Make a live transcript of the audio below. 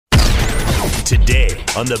Today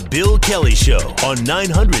on The Bill Kelly Show on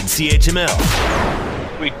 900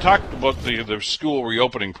 CHML. We talked about the school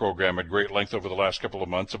reopening program at great length over the last couple of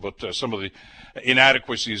months, about some of the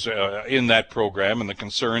inadequacies in that program and the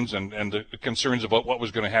concerns and the concerns about what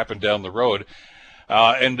was going to happen down the road.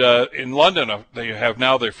 In London, they have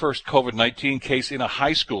now their first COVID-19 case in a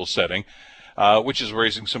high school setting, which is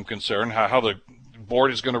raising some concern, how the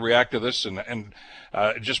board is going to react to this and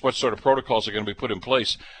just what sort of protocols are going to be put in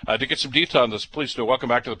place. To get some detail on this, please do welcome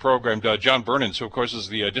back to the program John Burnens, who, of course, is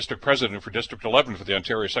the district president for District 11 for the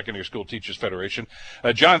Ontario Secondary School Teachers Federation.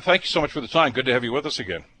 John, thank you so much for the time. Good to have you with us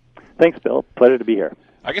again. Thanks, Bill. Pleasure to be here.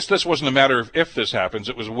 I guess this wasn't a matter of if this happens,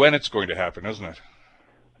 it was when it's going to happen, isn't it?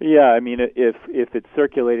 Yeah, I mean, if it's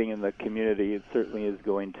circulating in the community, it certainly is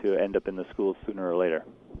going to end up in the schools sooner or later.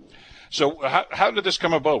 So how did this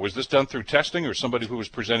come about? Was this done through testing or somebody who was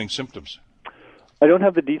presenting symptoms? I don't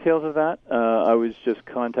have the details of that. I was just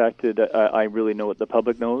contacted. I really know what the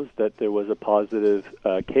public knows, that there was a positive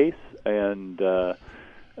case, and my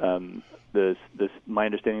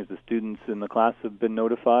understanding is the students in the class have been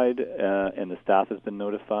notified, and the staff has been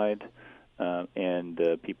notified,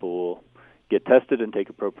 and people will get tested and take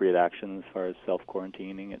appropriate action as far as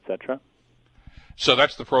self-quarantining, etc. So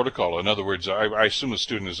that's the protocol. In other words, I assume the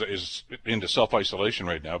student is into self-isolation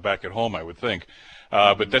right now, back at home, I would think.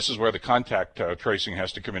 But this is where the contact tracing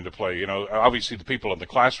has to come into play. You know, obviously the people in the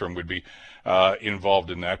classroom would be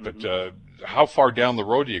involved in that, but how far down the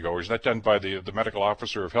road do you go? Or is that done by the medical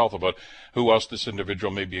officer of health about who else this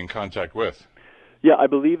individual may be in contact with? Yeah, I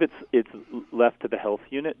believe it's left to the health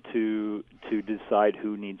unit to decide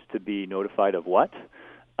who needs to be notified of what,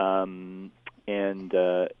 and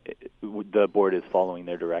the board is following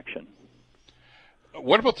their direction.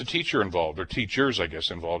 What about the teacher involved, or teachers, I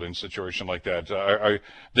guess, involved in a situation like that?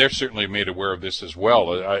 They're certainly made aware of this as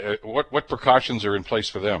well. What precautions are in place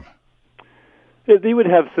for them? They would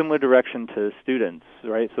have similar direction to students,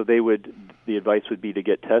 right? So the advice would be to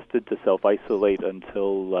get tested, to self-isolate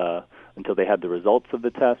until they had the results of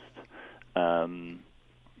the test.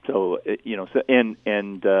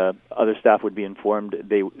 Other staff would be informed.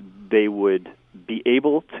 They would be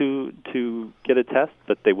able to get a test,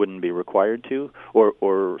 but they wouldn't be required to,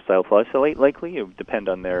 or self-isolate. Likely, it would depend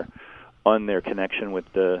on their connection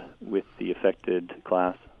with the affected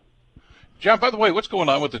class. John, by the way, what's going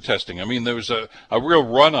on with the testing? I mean, there was a real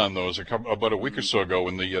run on those about a week or so ago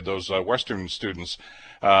when those Western students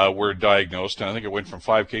were diagnosed, and I think it went from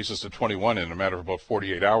 5 cases to 21 in a matter of about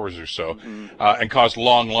 48 hours or so, and caused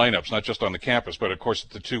long lineups, not just on the campus, but of course at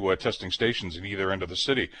the 2 testing stations in either end of the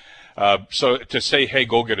city. So to say, hey,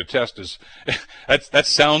 go get a test that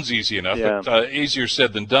sounds easy enough, yeah. But easier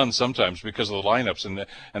said than done sometimes because of the lineups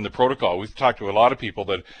and the protocol. We've talked to a lot of people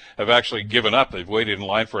that have actually given up. They've waited in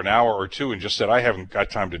line for an hour or 2 and just said, I haven't got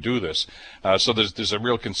time to do this. So there's a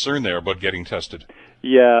real concern there about getting tested.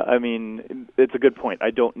 Yeah, I mean, it's a good point. I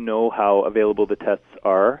don't know how available the tests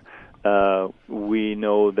are. We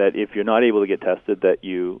know that if you're not able to get tested, that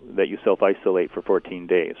you self-isolate for 14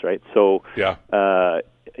 days, right? So, yeah, I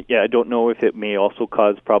don't know if it may also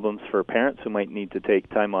cause problems for parents who might need to take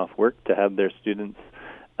time off work to have their students,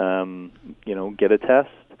 get a test.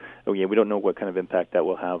 Oh, yeah, we don't know what kind of impact that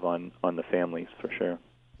will have on the families for sure.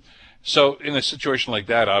 So in a situation like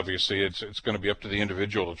that, obviously, it's going to be up to the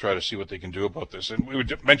individual to try to see what they can do about this. And we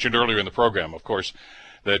mentioned earlier in the program, of course,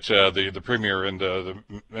 that the Premier and the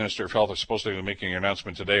Minister of Health are supposed to be making an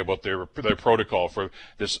announcement today about their protocol for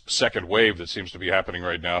this second wave that seems to be happening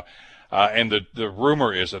right now. And the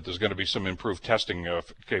rumor is that there's going to be some improved testing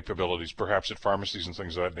capabilities, perhaps at pharmacies and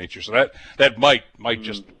things of that nature. So that might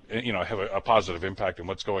just have a positive impact on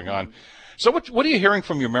what's going on. So what are you hearing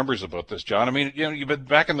from your members about this, John? I mean, you've been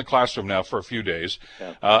back in the classroom now for a few days,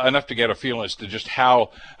 enough to get a feel as to just how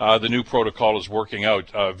the new protocol is working out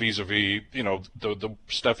vis-a-vis, the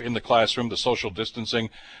stuff in the classroom, the social distancing,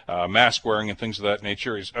 mask wearing, and things of that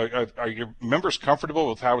nature. Are your members comfortable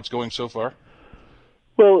with how it's going so far?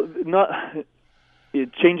 Well,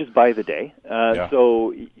 it changes by the day.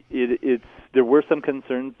 So there were some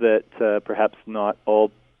concerns that perhaps not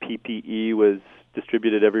all PPE was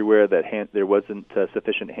distributed everywhere, that there wasn't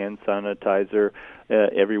sufficient hand sanitizer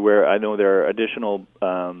everywhere. I know there are additional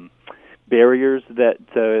barriers that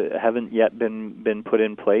haven't yet been put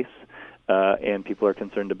in place, and people are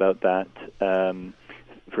concerned about that.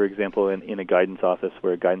 For example, in a guidance office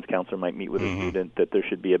where a guidance counselor might meet with a student, that there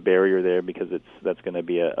should be a barrier there because that's going to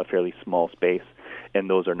be a fairly small space, and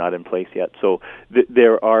those are not in place yet. So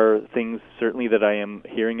there are things certainly that I am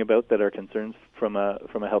hearing about that are concerns from a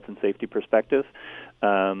health and safety perspective.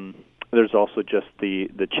 There's also just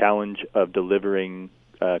the challenge of delivering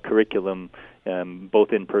curriculum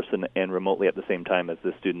both in person and remotely at the same time as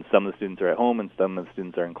the students. Some of the students are at home and some of the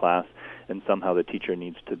students are in class, and somehow the teacher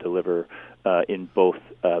needs to deliver in both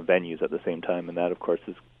venues at the same time, and that, of course,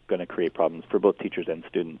 is going to create problems for both teachers and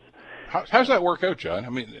students. How's that work out, John? I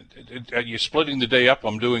mean, are you splitting the day up?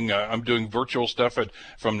 I'm doing virtual stuff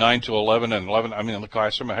from 9 to 11 and 11. I'm in the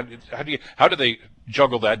classroom. How do they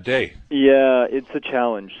juggle that day? Yeah, it's a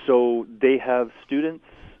challenge. So they have students.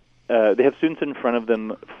 They have students in front of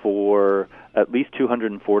them for at least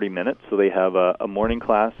 240 minutes. So they have a morning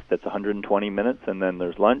class that's 120 minutes, and then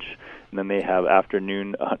there's lunch, and then they have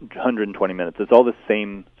afternoon 120 minutes. It's all the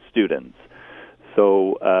same students.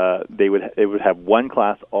 So they would have one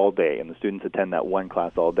class all day, and the students attend that one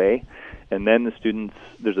class all day. And then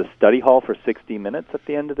there's a study hall for 60 minutes at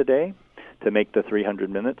the end of the day to make the 300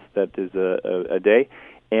 minutes that is a day.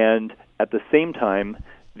 And at the same time,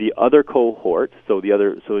 the other cohort, so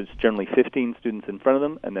it's generally 15 students in front of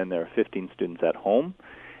them, and then there are 15 students at home.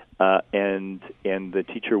 And the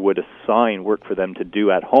teacher would assign work for them to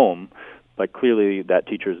do at home, but clearly that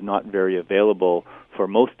teacher is not very available for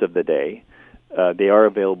most of the day. They are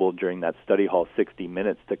available during that study hall 60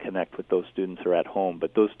 minutes to connect with those students who are at home,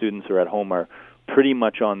 but those students who are at home are pretty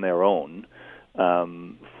much on their own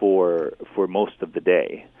for most of the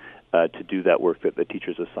day to do that work that the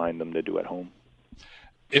teachers assigned them to do at home.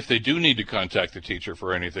 If they do need to contact the teacher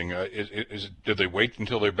for anything, do they wait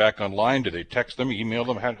until they're back online? Do they text them, email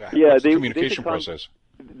them? What's the communication process?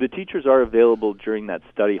 The teachers are available during that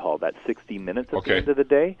study hall, that 60 minutes at the end of the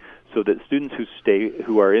day, so that students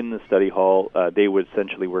who are in the study hall, they would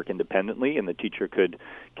essentially work independently, and the teacher could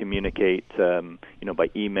communicate, by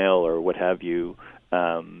email or what have you,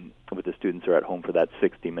 with the students who are at home for that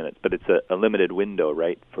 60 minutes. But it's a limited window,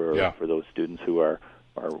 right, for those students who are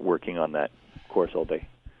working on that course all day.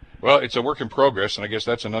 Well, it's a work in progress, and I guess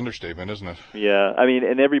that's an understatement, isn't it? Yeah, I mean,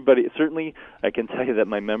 and everybody, certainly I can tell you that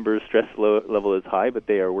my members' stress level is high, but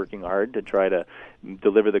they are working hard to try to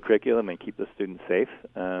deliver the curriculum and keep the students safe.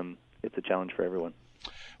 It's a challenge for everyone.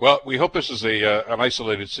 Well, we hope this is an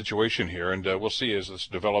isolated situation here, and we'll see as this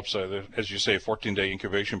develops. As you say, a 14-day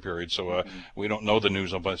incubation period, so we don't know the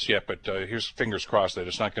news on this yet, but here's fingers crossed that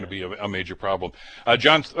it's not going to be a major problem.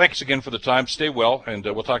 John, thanks again for the time. Stay well, and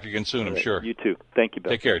we'll talk again soon, I'm sure. You too. Thank you, Bill.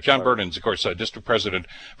 Take care. John Burnins, of course, District President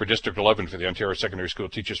for District 11 for the Ontario Secondary School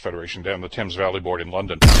Teachers Federation down the Thames Valley Board in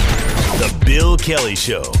London. The Bill Kelly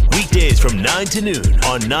Show, weekdays from 9 to noon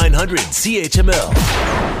on 900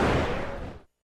 CHML.